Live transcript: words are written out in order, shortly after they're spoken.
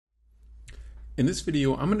In this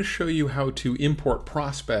video, I'm going to show you how to import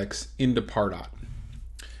prospects into Pardot.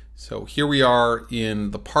 So here we are in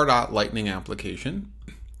the Pardot Lightning application.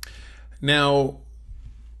 Now,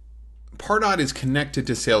 Pardot is connected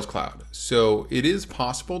to Sales Cloud, so it is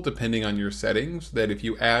possible, depending on your settings, that if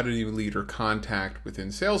you add a new lead or contact within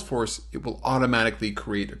Salesforce, it will automatically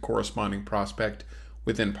create a corresponding prospect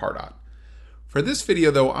within Pardot. For this video,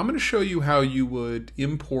 though, I'm going to show you how you would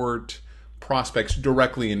import prospects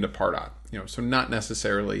directly into Pardot, so not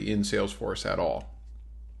necessarily in Salesforce at all.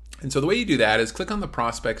 And so the way you do that is click on the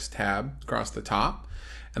Prospects tab across the top,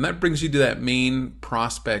 and that brings you to that main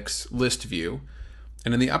Prospects list view.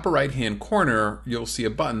 And in the upper right-hand corner, you'll see a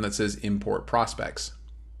button that says Import Prospects.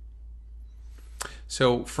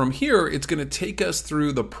 So from here, it's going to take us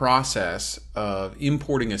through the process of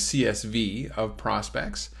importing a CSV of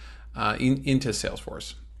prospects into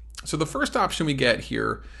Salesforce. So the first option we get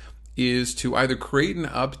here is to either create and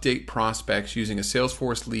update prospects using a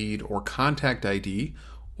Salesforce lead or contact ID,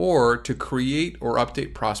 or to create or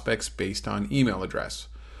update prospects based on email address.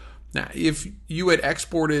 Now, if you had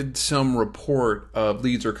exported some report of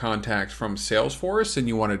leads or contacts from Salesforce and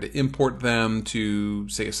you wanted to import them to,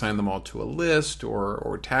 say, assign them all to a list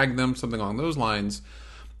or tag them, something along those lines,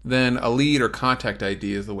 then a lead or contact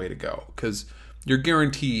ID is the way to go, because you're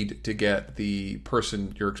guaranteed to get the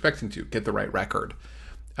person you're expecting to get the right record.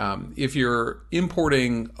 If you're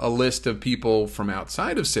importing a list of people from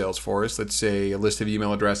outside of Salesforce, let's say a list of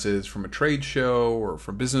email addresses from a trade show or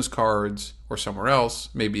from business cards or somewhere else,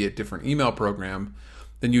 maybe a different email program,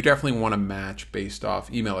 then you definitely want to match based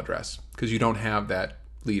off email address because you don't have that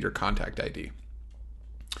lead or contact ID.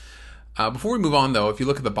 Before we move on, though, if you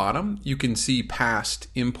look at the bottom, you can see past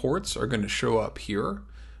imports are going to show up here,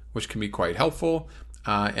 which can be quite helpful.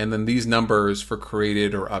 And then these numbers for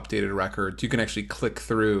created or updated records, you can actually click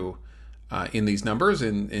through in these numbers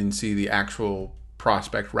and see the actual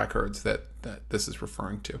prospect records that this is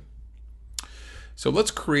referring to. So let's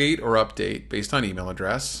create or update based on email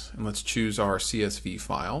address, and let's choose our CSV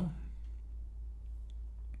file.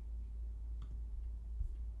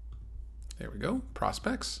 There we go,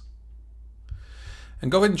 prospects.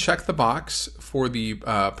 And go ahead and check the box for the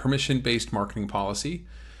permission-based marketing policy.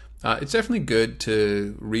 It's definitely good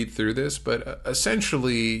to read through this, but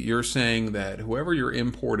essentially you're saying that whoever you're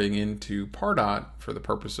importing into Pardot for the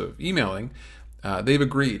purpose of emailing, they've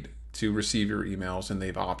agreed to receive your emails and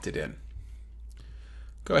they've opted in.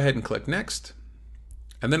 Go ahead and click Next.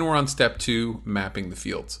 And then we're on step 2, mapping the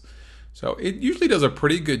fields. So it usually does a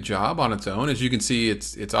pretty good job on its own. As you can see,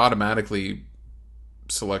 it's automatically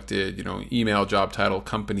selected, email, job title,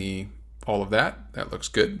 company, all of that. That looks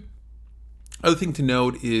good. Other thing to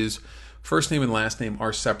note is first name and last name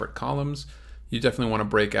are separate columns. You definitely want to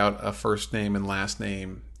break out a first name and last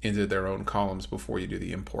name into their own columns before you do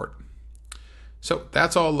the import. So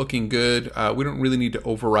that's all looking good. We don't really need to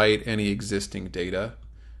overwrite any existing data,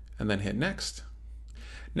 and then hit Next.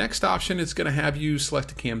 Next option is going to have you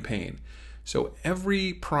select a campaign. So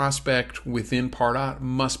every prospect within Pardot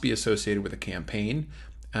must be associated with a campaign,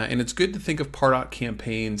 and it's good to think of Pardot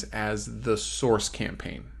campaigns as the source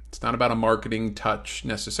campaign. It's not about a marketing touch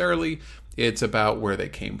necessarily, it's about where they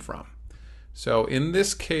came from. So in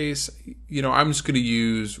this case, I'm just going to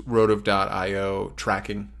use Rotive.io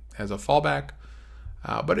tracking as a fallback,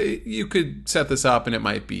 but you could set this up and it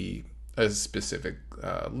might be a specific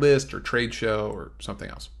list or trade show or something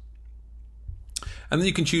else. And then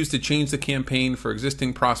you can choose to change the campaign for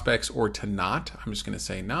existing prospects or to not. I'm just going to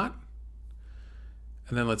say not.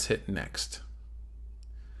 And then let's hit Next.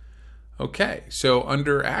 Okay, so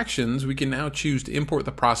under Actions, we can now choose to import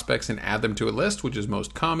the prospects and add them to a list, which is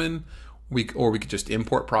most common. Or we could just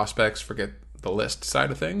import prospects, forget the list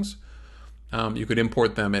side of things. You could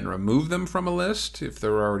import them and remove them from a list if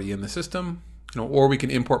they're already in the system. Or we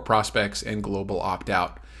can import prospects and global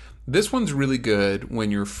opt-out. This one's really good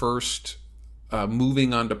when you're first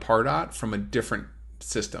moving onto Pardot from a different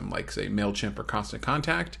system, like say MailChimp or Constant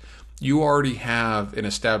Contact. You already have an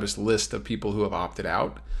established list of people who have opted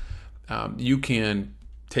out. You can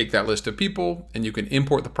take that list of people and you can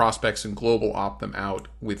import the prospects and global opt them out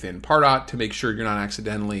within Pardot to make sure you're not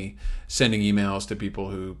accidentally sending emails to people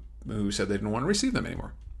who said they didn't want to receive them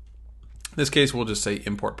anymore. In this case, we'll just say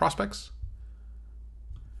import prospects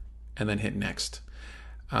and then hit Next.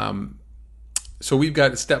 So we've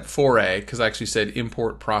got step 4A because I actually said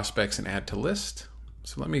import prospects and add to list.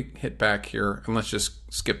 So let me hit back here and let's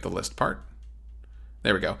just skip the list part.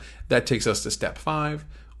 There we go. That takes us to step 5.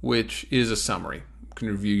 Which is a summary. You can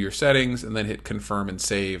review your settings and then hit confirm and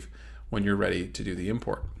save when you're ready to do the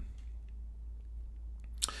import.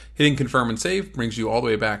 Hitting confirm and save brings you all the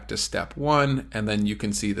way back to step 1, and then you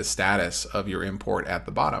can see the status of your import at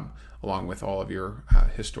the bottom, along with all of your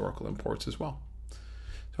historical imports as well.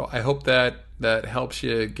 So I hope that helps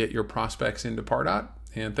you get your prospects into Pardot,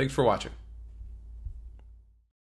 and thanks for watching.